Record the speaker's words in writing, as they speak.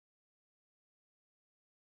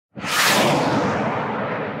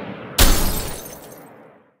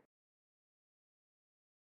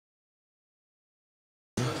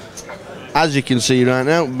as you can see right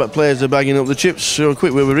now, but players are bagging up the chips. So a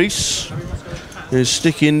quick word with Reese. Is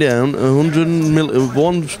sticking down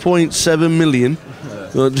 1.7 million.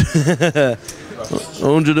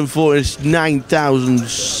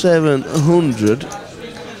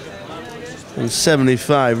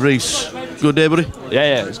 149,775. Reese, good day, buddy.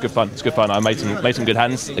 Yeah, it's good fun. It's good fun. I made some good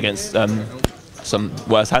hands against some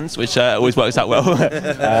worse hands, which always works out well.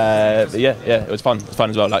 But yeah, it was fun. It was fun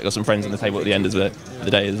as well. Like, got some friends on the table at the end of the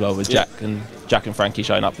day as well, with Jack and Frankie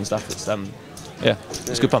showing up and stuff. It's yeah,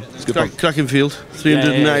 it's good fun. It's good fun. Cracking field,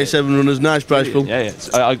 397 runners, nice prize pool. Yeah.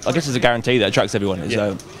 I guess it's a guarantee that attracts everyone. It's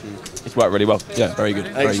worked really well. Yeah, very good.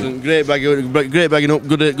 Excellent. Great bagging up.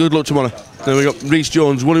 Good luck tomorrow. There we go. Reese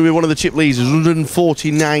Jones, one of the chip leaders,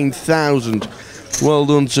 149,000. Well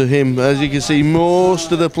done to him. As you can see,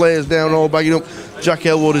 most of the players down all bagging up. Jack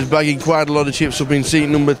Elwood is bagging quite a lot of chips up in seat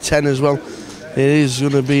number 10 as well. It is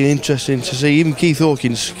going to be interesting to see. Even Keith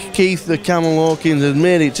Hawkins, Keith the Camel Hawkins, has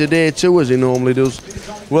made it to day 2 as he normally does.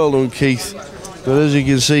 Well done, Keith. But as you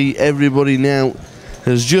can see, everybody now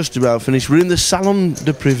has just about finished. We're in the Salon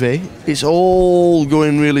de Privé. It's all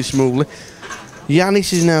going really smoothly.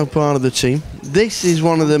 Yanis is now part of the team. This is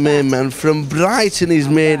one of the main men from Brighton. He's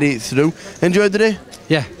made it through. Enjoyed the day?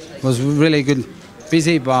 Yeah, it was really good.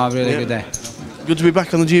 Busy, but really good day. Good to be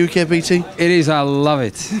back on the GUKPT. It is, I love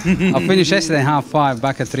it. I finished yesterday 5:30,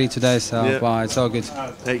 back at 3 today, so but it's all good.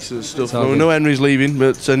 Excellent stuff. Well, no Henry's leaving,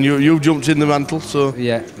 but you've jumped in the mantle, so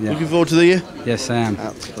yeah. Looking forward to the year? Yes, I am.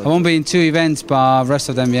 Absolutely. I won't be in 2 events, but the rest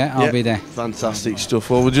of them, I'll be there. Fantastic stuff.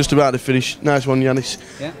 Well, we're just about to finish. Nice one, Yanis.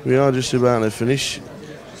 Yeah. We are just about to finish.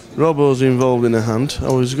 Robbo's involved in a hand. I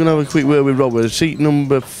was going to have a quick word with Robbo. Seat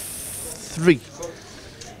number 3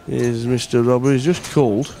 is Mr. Robbo. He's just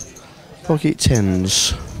called pocket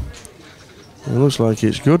 10s. It looks like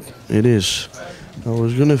it's good. It is. I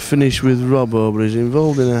was going to finish with Robbo, but he's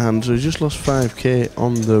involved in a hand, so he's just lost 5k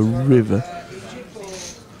on the river.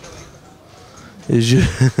 He's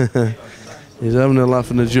having a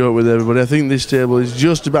laugh and a joke with everybody. I think this table is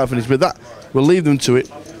just about finished, but that we'll leave them to it.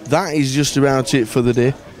 That is just about it for the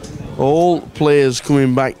day. All players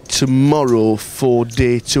coming back tomorrow for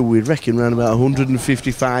day 2. We reckon around about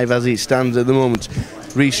 155 as it stands at the moment.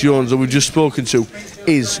 Reese Jones, that we've just spoken to,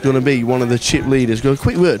 is going to be one of the chip leaders. Go a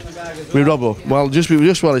quick word with Robbo. Well, just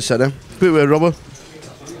while he's sat down. Quick word, Robbo.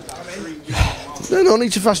 No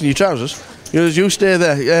need to fasten your trousers. You stay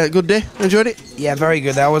there. Good day. Enjoyed it? Yeah, very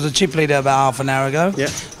good. I was a chip leader about half an hour ago. Yeah.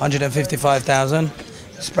 155,000.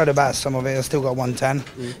 Spread about some of it. I still got 110.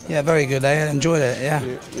 Yeah, very good day. I enjoyed it. Yeah.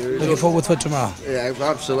 Looking forward to it tomorrow. Yeah,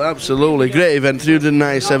 absolutely. Great event.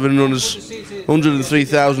 397 runners.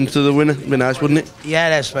 103,000 to the winner. Be nice, wouldn't it?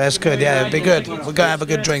 Yeah, that's good. Yeah, it'd be good. We're going to have a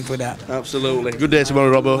good drink with that. Absolutely. Good day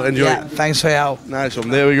tomorrow, Robbo. Enjoy. Yeah, thanks for your help. Nice one.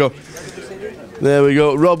 There we go. There we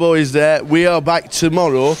go. Robbo is there. We are back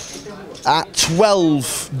tomorrow at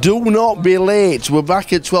 12. Do not be late. We're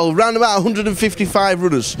back at 12. Round about 155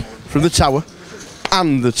 runners from the tower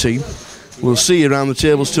and the team. We'll see you around the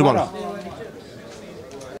tables tomorrow.